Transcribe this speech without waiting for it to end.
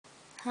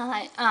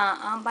Hi,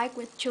 I'm back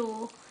with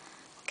two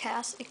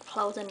cash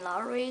explosion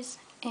lotteries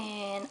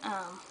and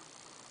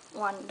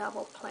one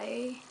double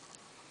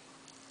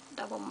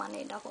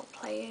money double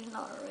play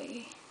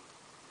lottery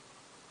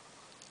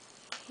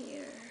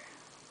here.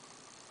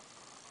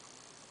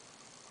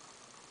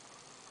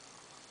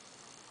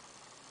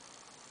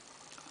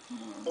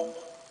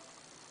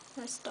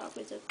 Let's start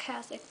with the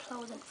cash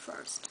explosion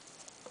first.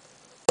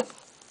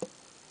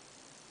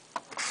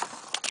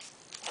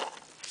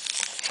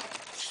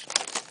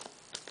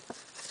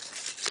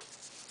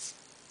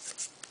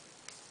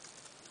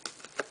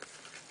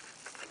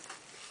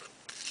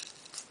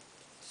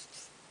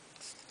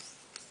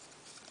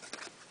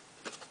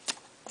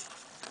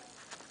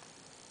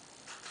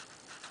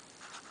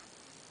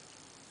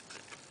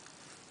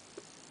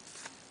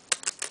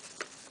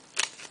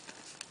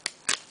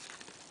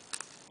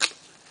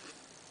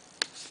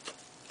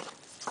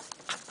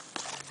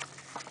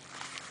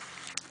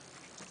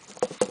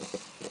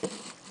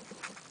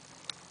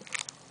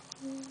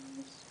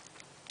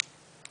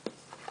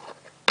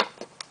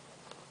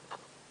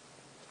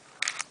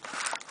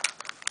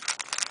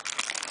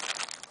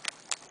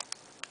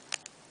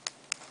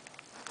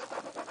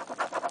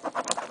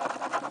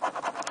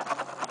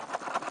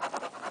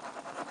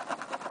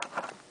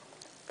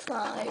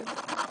 Five,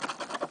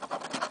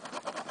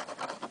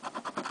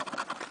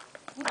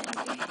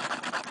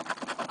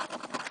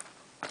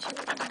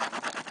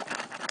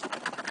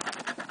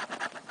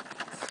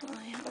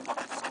 20,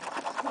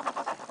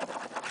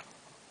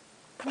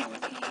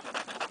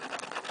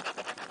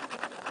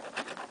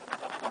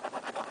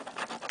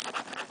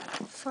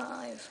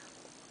 5.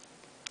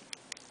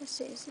 Let's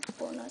see, is the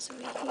bonus over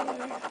here?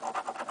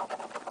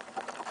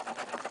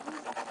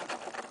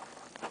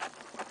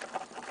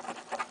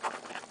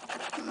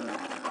 No,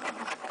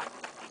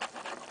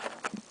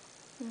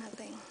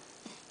 nothing.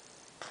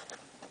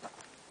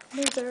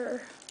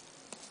 Loser.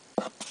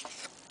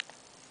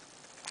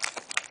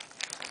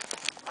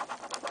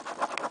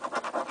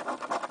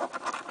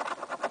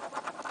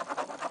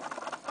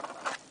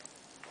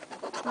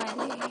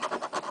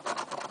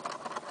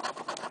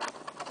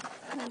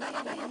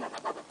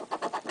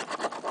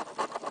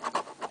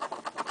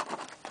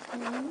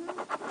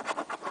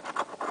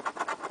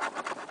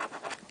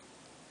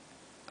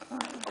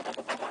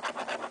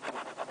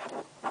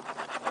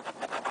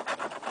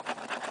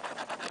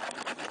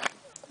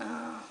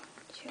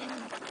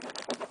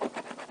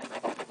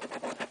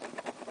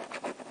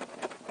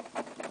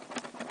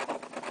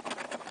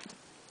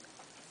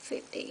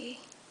 $50.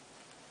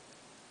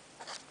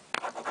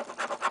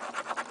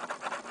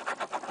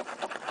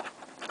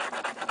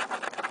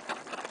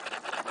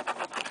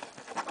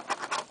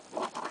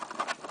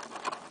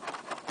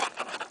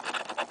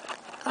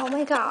 Oh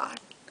my god,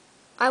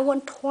 I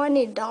won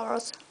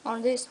 $20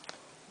 on this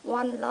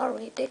one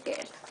lottery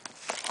ticket.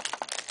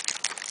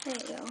 There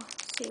you go.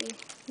 See,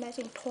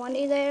 matching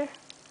 20 there.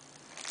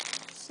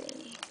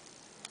 See.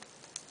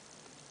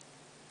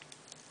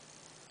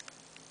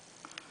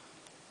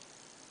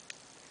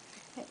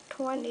 At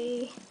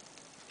 20.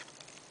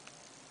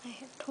 I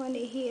have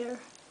 20 here.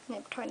 I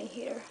have 20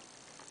 here.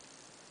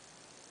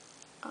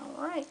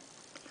 Alright.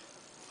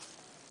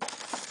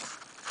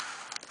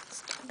 Let's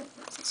start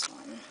with this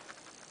one.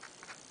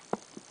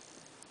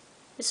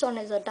 This one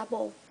is a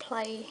double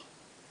play,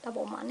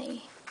 double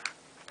money.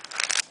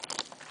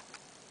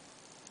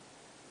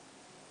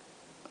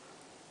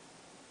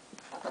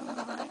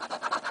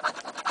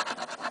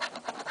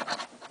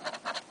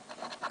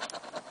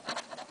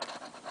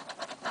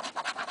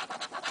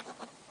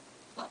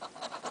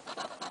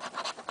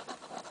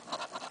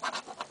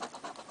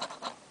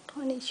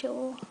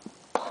 $22.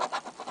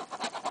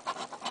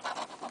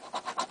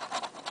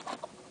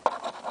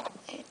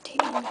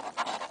 18.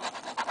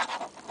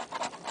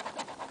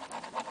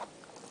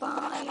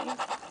 5.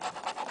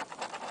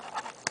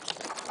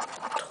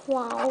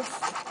 12.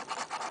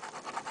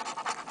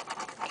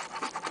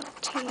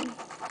 13.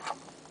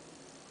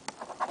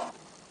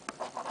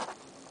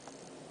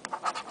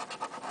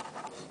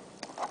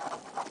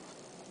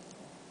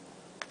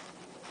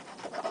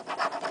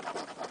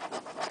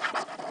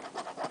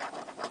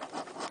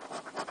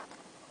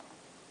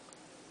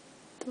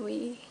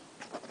 3.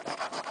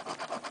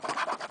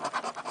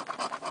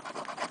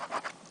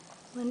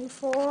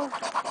 24.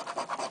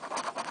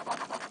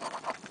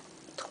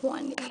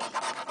 20.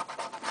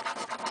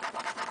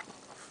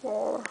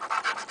 4.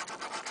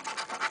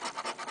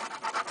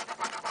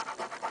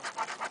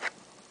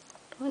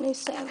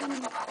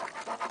 27.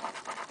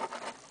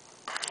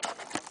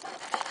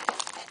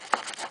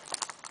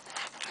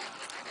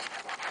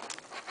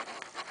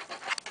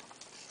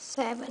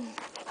 7.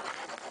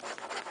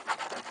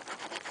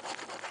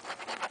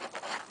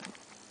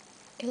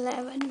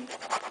 11.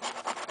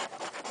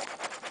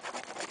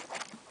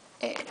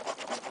 8.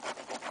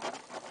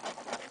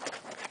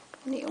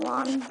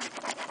 21.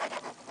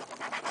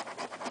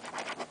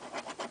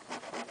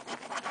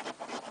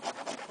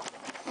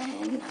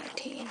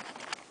 19.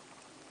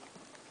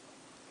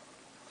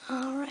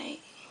 Alright,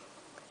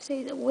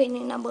 see the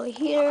winning number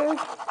here.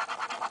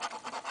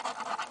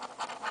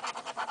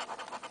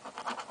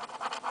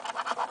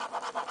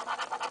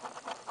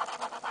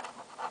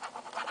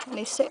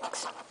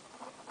 26.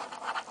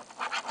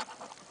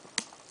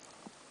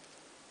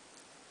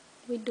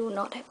 We do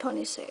not have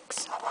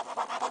 26.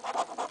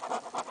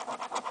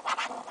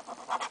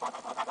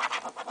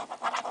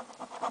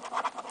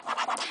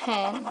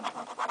 10.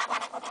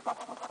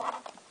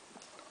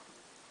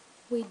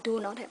 We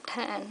do not have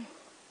 10.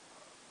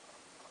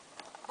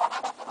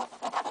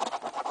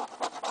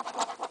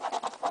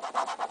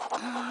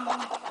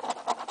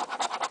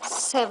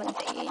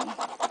 17.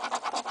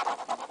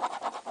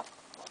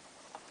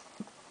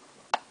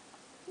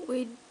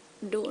 We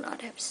do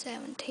not have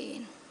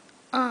 17.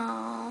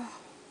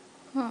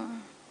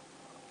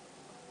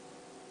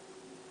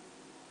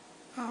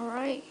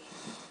 Alright,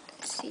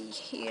 let's see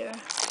here.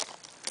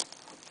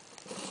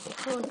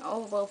 Turn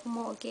over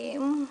more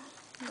game.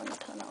 I'm gonna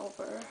turn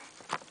over.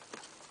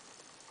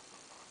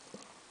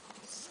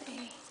 Let's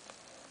see.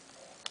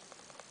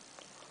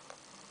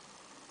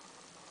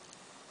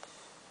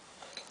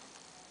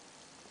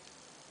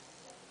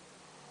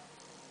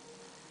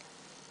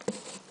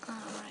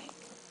 Alright,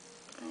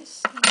 let's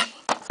see.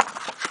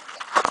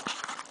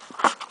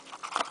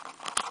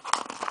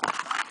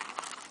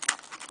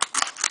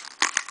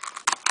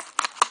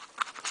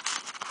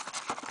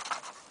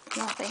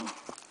 Nothing.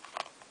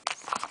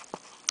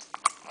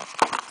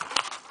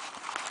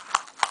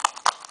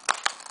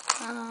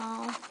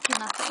 Oh,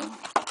 nothing.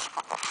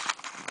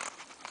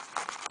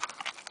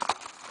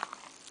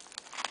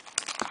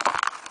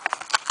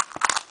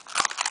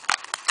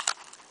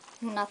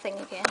 Nothing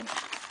again.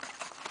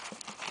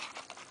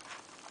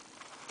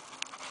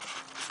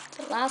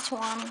 The last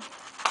one.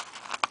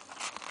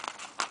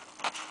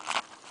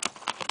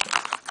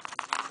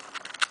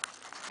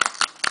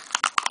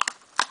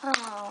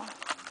 Oh,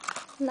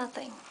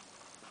 nothing.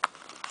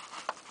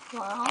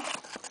 Well,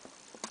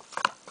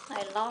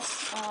 I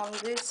lost on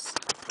this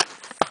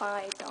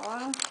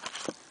 $5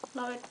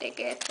 lottery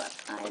ticket, but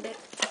I did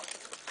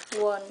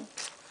won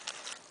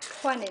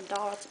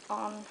 $20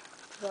 on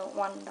the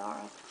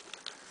 $1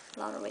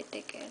 lottery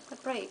ticket. The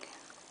break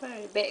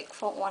very big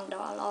for $1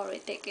 lottery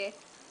ticket.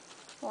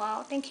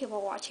 Wow, thank you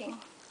for watching.